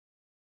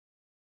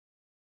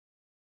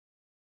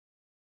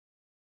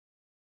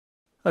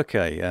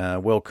Okay,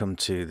 welcome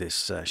to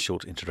this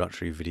short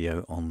introductory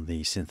video on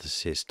the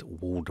Synthesist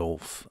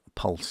Waldorf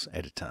Pulse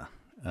Editor.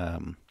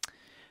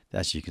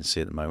 As you can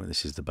see at the moment,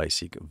 this is the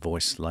basic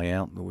voice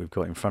layout that we've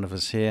got in front of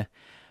us here.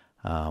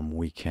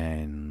 We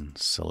can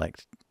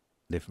select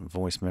different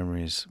voice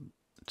memories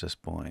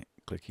just by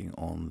clicking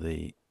on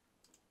the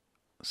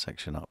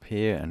section up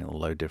here, and it will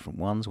load different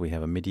ones. We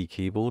have a MIDI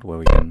keyboard where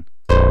we can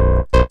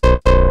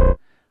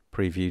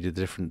preview the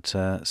different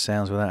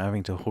sounds without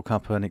having to hook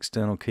up an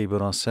external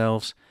keyboard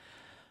ourselves.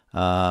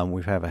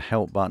 We have a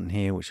help button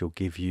here which will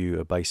give you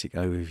a basic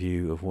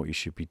overview of what you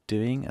should be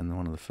doing, and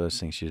one of the first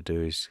things you should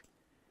do is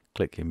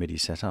click your MIDI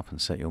setup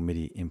and set your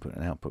MIDI input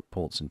and output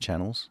ports and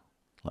channels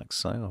like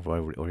so. I've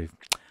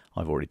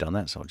already done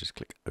that, so I'll just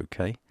click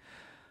OK.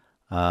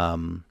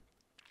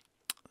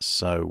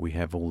 So we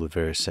have all the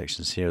various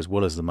sections here as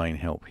well as the main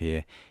help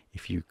here.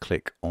 If you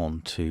click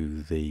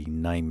onto the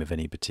name of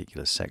any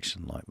particular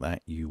section like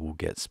that, you will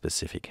get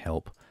specific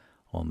help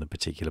on the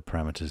particular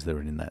parameters that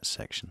are in that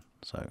section.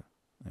 So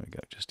there we go,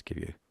 just to give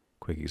you a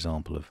quick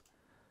example of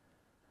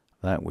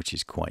that, which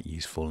is quite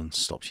useful and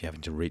stops you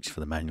having to reach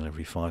for the manual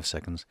every 5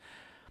 seconds.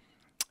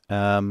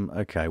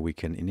 Okay, we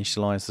can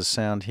initialize the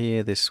sound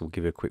here. This will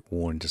give you a quick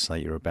warning to say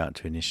you're about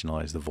to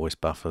initialize the voice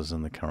buffers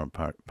and the current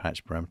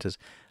patch parameters.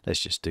 Let's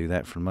just do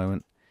that for a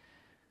moment.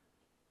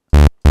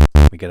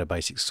 We get a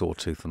basic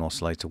sawtooth and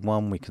oscillator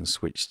 1. We can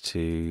switch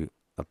to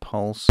a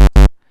pulse,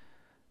 and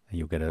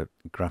you'll get a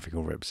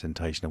graphical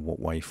representation of what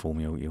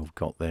waveform you've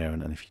got there.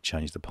 And if you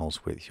change the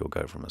pulse width, you'll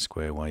go from a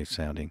square wave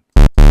sounding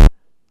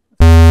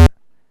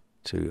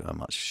to a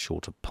much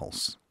shorter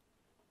pulse,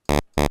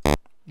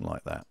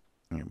 like that.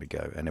 There we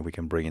go. And then we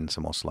can bring in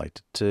some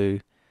oscillator 2,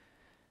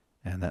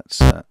 and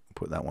that's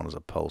put that one as a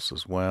pulse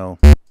as well.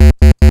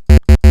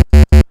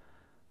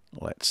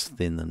 Let's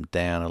thin them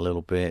down a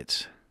little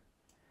bit.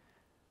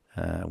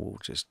 We'll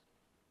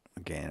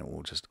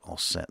just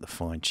offset the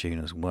fine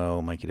tune as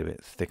well, make it a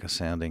bit thicker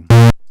sounding.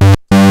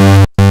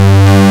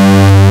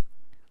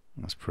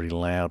 That's pretty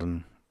loud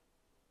and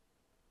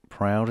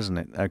proud, isn't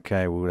it?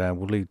 Okay,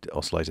 we'll leave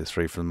oscillator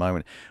 3 for the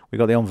moment. We've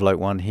got the envelope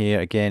one here.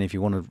 Again, if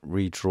you want to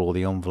redraw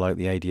the envelope,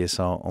 the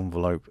ADSR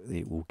envelope,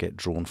 it will get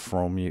drawn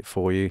for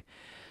you.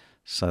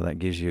 So that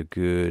gives you a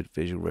good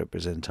visual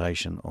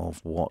representation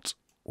of what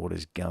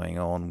is going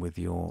on with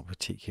your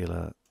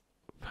particular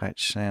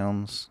patch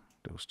sounds.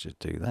 Let's just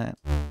do that.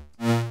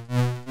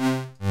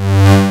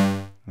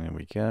 There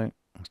we go.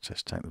 Let's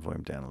just take the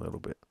volume down a little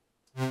bit.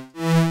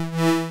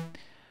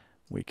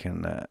 We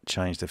can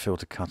change the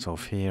filter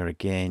cutoff here.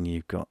 Again,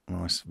 you've got a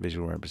nice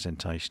visual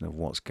representation of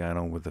what's going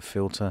on with the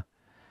filter.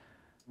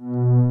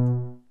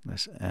 We'll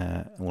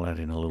add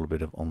in a little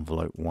bit of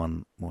envelope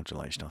 1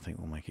 modulation. I think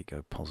we'll make it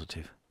go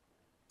positive.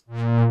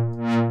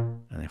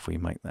 And if we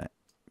make that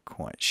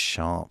quite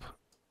sharp,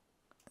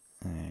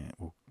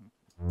 we'll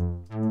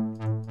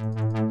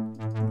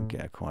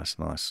get a quite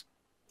nice.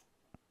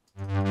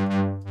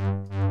 There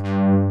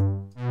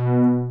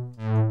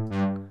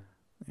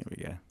we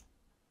go.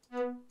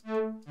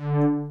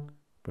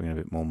 Bring in a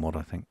bit more mod,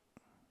 I think.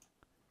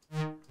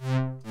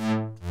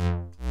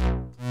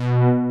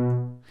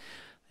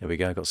 There we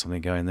go, got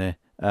something going there.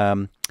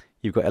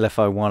 You've got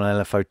LFO1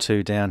 and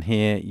LFO2 down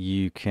here.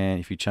 You can,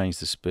 if you change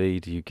the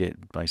speed, you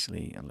get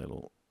basically a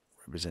little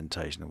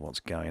representation of what's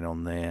going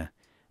on there.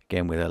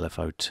 Again, with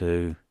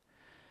LFO2,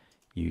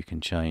 you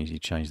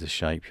change the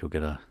shape, you'll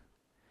get a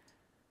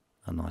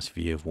nice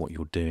view of what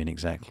you're doing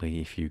exactly.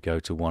 If you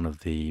go to one of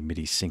the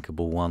MIDI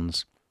syncable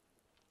ones,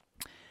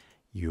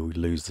 you'll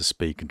lose the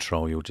speed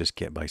control. You'll just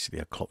get basically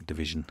a clock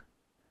division.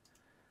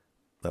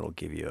 That'll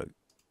give you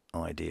an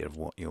idea of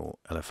what your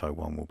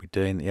LFO1 will be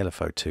doing. The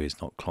LFO2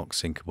 is not clock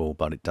syncable,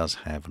 but it does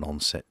have an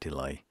onset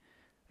delay.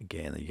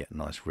 Again, you get a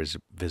nice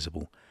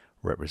visible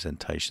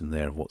representation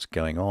there of what's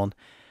going on.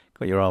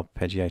 Got your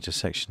arpeggiator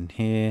section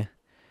here.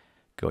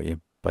 Got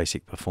your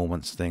basic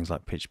performance things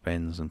like pitch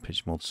bends and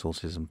pitch mod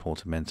sources and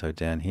portamento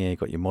down here.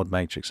 Got your mod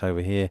matrix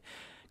over here.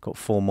 Got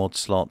 4 mod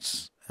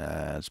slots.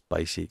 It's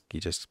basic. You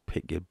just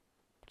pick your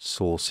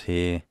source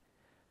here,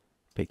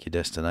 pick your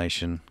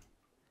destination,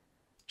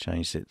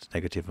 change it to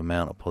negative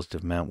amount or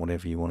positive amount,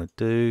 whatever you want to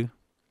do.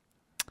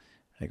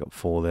 I got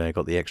 4 there.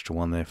 Got the extra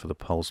one there for the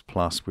Pulse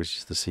Plus, which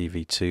is the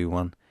CV2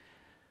 one.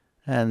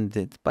 And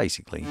it's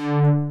basically,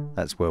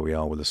 that's where we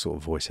are with the sort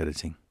of voice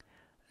editing.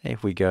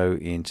 If we go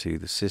into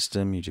the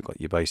system, you've got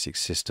your basic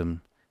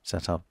system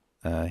setup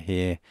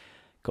here.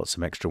 Got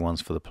some extra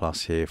ones for the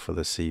Plus here for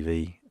the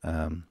CV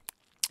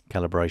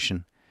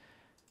calibration.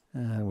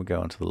 We'll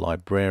go onto the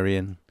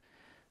Librarian.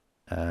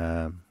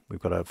 We've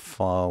got a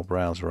file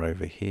browser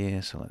over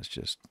here, so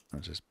I'll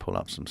just pull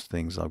up some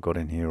things I've got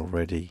in here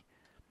already.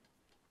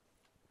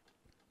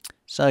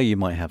 So you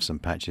might have some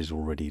patches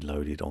already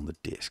loaded on the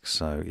disk.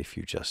 So if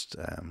you just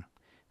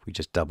if we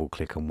just double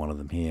click on one of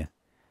them here,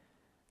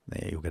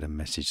 there you'll get a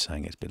message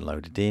saying it's been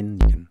loaded in.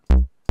 You can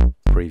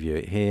preview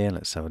it here.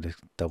 Let's have a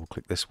double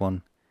click this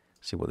one,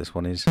 see what this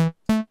one is. There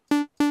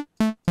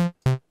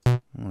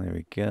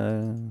we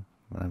go.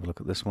 We'll have a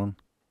look at this one.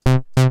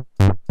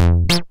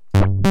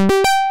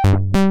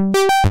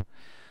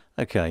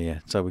 Okay, yeah,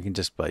 so we can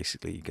just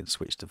basically, you can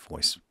switch to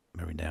voice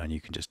memory now, and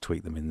you can just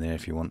tweak them in there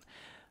if you want.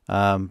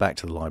 Back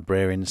to the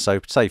Librarian. So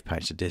save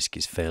patch to disk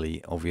is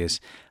fairly obvious.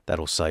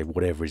 That'll save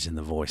whatever is in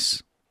the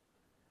voice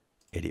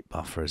edit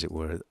buffer, as it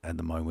were, at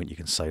the moment. You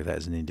can save that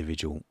as an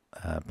individual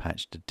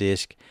patch to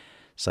disk.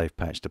 Save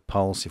patch to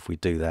pulse. If we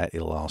do that,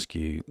 it'll ask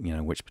you,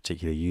 which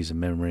particular user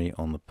memory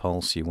on the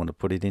pulse you want to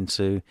put it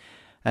into,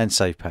 and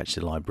save patch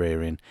to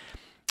Librarian.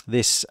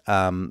 This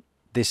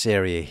this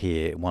area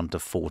here, 1 to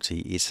 40,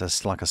 is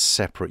just like a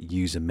separate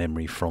user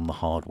memory from the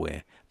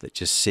hardware that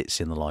just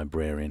sits in the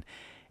Librarian.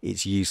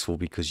 It's useful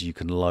because you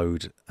can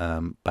load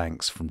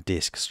banks from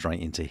disk straight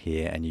into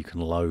here, and you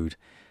can load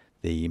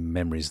the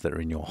memories that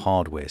are in your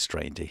hardware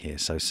straight into here.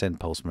 So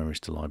send pulse memories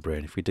to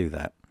Librarian. If we do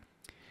that,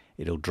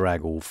 it'll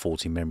drag all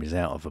 40 memories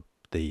out of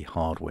the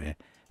hardware,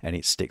 and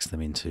it sticks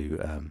them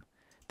into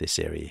this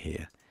area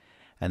here.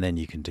 And then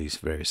you can do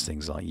various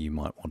things, like you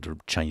might want to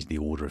change the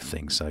order of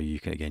things. So you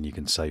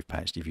can save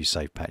patch. If you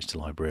save patch to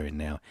Librarian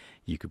now,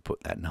 you could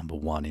put that number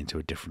 1 into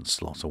a different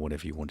slot, or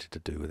whatever you wanted to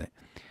do with it.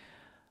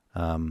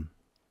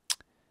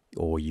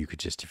 Or you could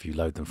just, if you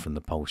load them from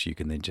the pulse, you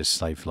can then just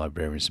save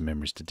Librarian some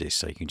memories to disk.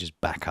 So you can just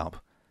back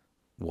up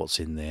what's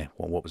in there.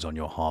 What was on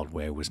your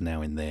hardware was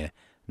now in there.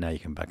 Now you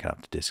can back it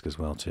up to disk as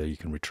well too. You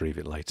can retrieve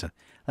it later.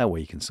 That way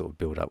you can sort of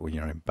build up with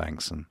your own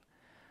banks, and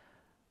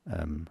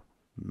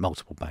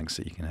multiple banks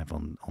that you can have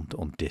on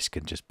disk,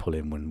 and just pull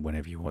in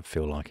whenever you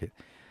feel like it.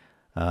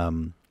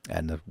 And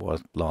the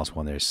last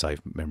one there is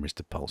save memories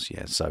to pulse.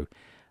 Yeah. So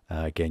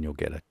again, you'll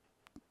get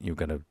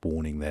a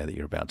warning there that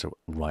you're about to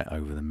write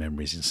over the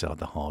memories inside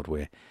the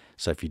hardware.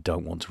 So if you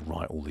don't want to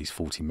write all these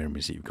 40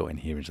 memories that you've got in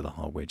here into the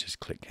hardware, just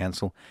click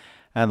cancel.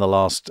 And the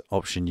last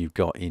option you've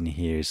got in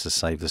here is to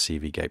save the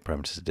CV gate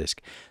parameters to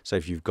disk. So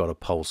if you've got a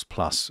Pulse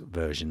Plus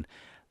version,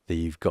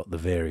 you've got the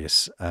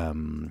various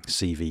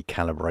CV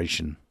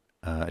calibration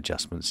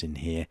adjustments in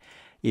here.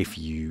 If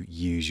you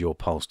use your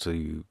Pulse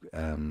to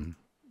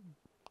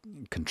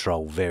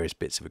control various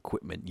bits of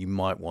equipment, you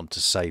might want to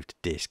save to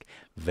disk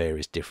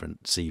various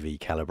different CV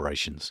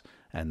calibrations,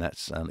 and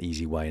that's an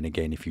easy way. And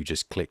again, if you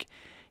just click,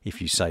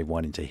 if you save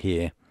one into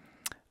here,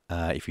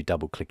 if you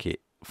double click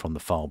it from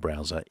the file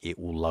browser, it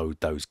will load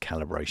those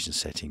calibration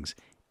settings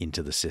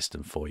into the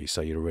system for you,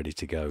 so you're ready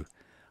to go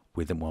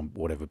with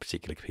whatever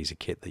particular piece of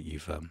kit that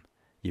you've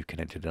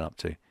connected it up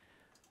to.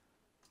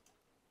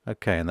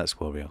 Okay, and that's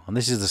where we are. And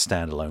this is the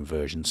standalone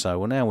version.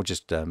 So now we'll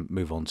just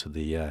move on to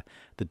the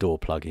door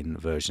plugin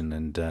version,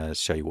 and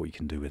show you what you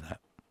can do with that.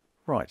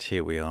 Right,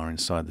 here we are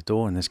inside the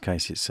door. In this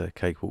case, it's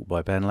Cakewalk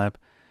by BandLab.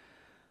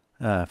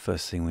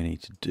 First thing we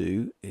need to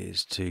do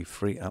is to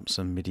free up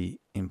some MIDI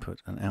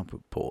input and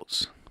output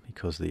ports,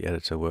 because the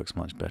editor works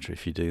much better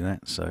if you do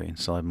that. So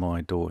inside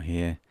my door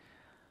here,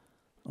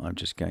 I'm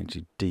just going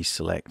to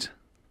deselect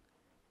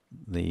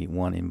the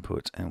 1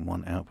 input and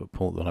 1 output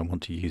port that I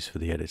want to use for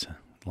the editor,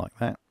 like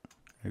that.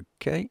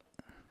 Okay.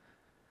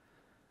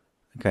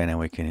 Okay, now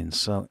we can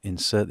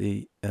insert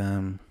the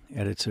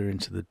editor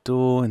into the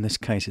door. In this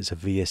case, it's a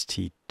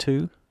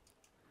VST2,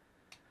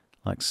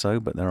 like so,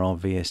 but there are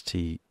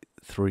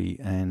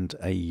VST3 and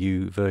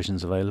AU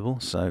versions available,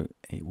 so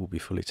it will be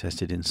fully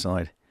tested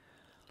inside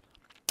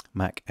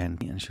Mac,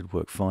 and should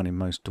work fine in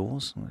most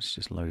doors. Let's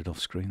just load it off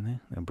screen there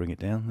and bring it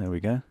down. There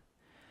we go.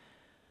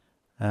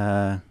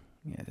 Yeah,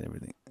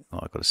 everything. Oh,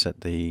 I've got to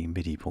set the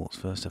MIDI ports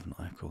first, haven't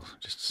I? Of course,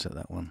 just to set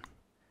that one.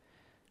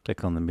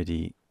 Click on the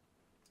MIDI,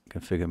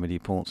 configure MIDI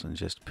ports, and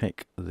just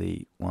pick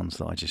the ones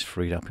that I just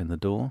freed up in the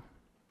door.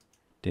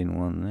 DIN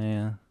one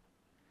there.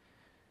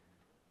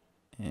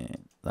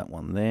 And that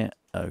one there.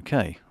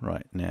 Okay,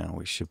 right, now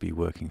we should be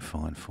working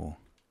fine for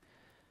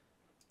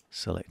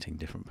selecting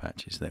different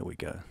patches. There we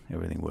go.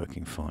 Everything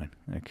working fine.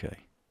 Okay.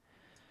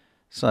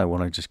 So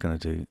what I'm just going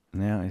to do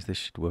now is, this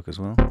should work as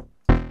well.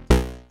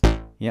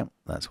 Yep,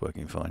 that's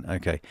working fine.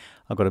 Okay,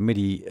 I've got a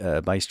MIDI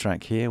bass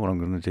track here. What I'm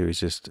going to do is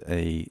just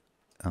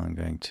I'm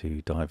going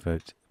to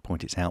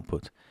point its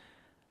output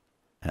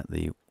at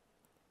the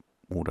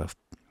Waldorf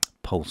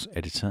Pulse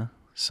editor,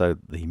 so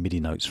the MIDI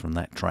notes from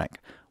that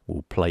track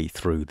will play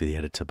through the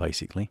editor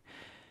basically.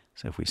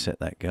 So if we set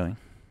that going,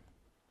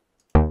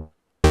 and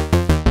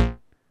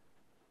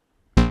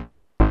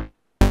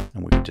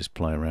we can just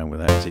play around with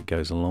that as it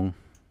goes along.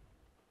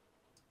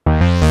 Just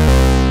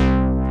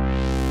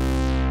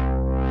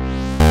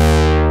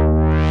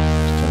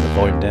turn the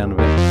volume down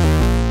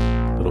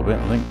a little bit,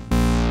 I think.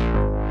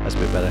 That's a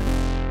bit better.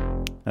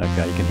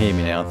 Okay, you can hear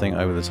me now, I think,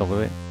 over the top of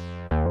it.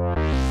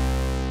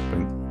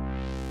 Boom.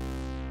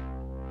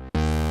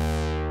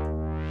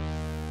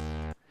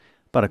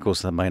 But of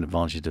course, the main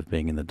advantage of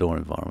being in the door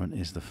environment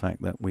is the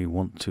fact that we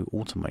want to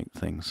automate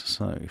things.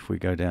 So if we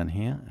go down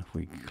here, if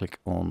we click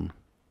on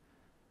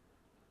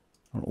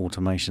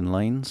automation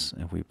lanes,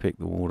 if we pick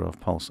the Waldorf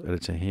Pulse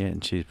editor here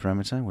and choose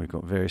parameter, we've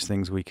got various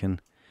things we can.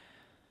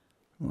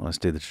 Well, let's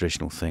do the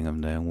traditional thing of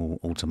now. We'll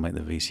automate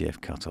the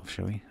VCF cutoff,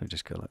 shall we? We'll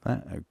just go like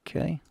that.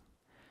 Okay.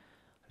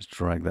 Let's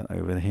drag that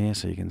over here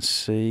so you can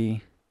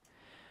see.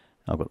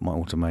 I've got my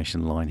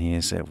automation line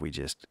here. So if we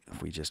just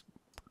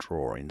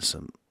draw in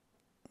some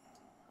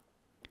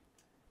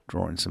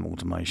drawing some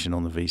automation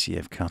on the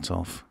VCF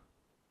cutoff.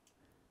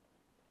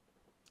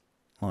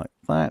 Like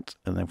that.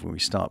 And then when we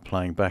start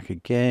playing back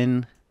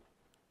again,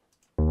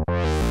 we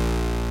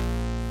can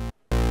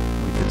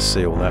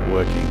see all that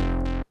working.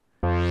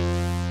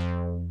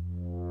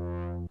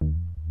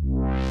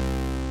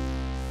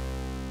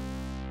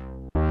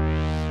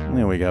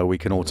 There we go, we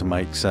can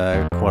automate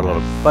quite a lot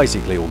of,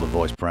 basically all the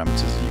voice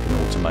parameters you can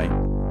automate.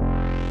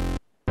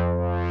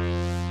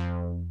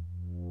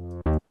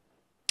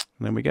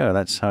 There we go,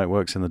 that's how it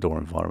works in the DAW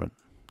environment.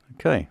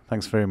 Okay,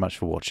 thanks very much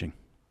for watching.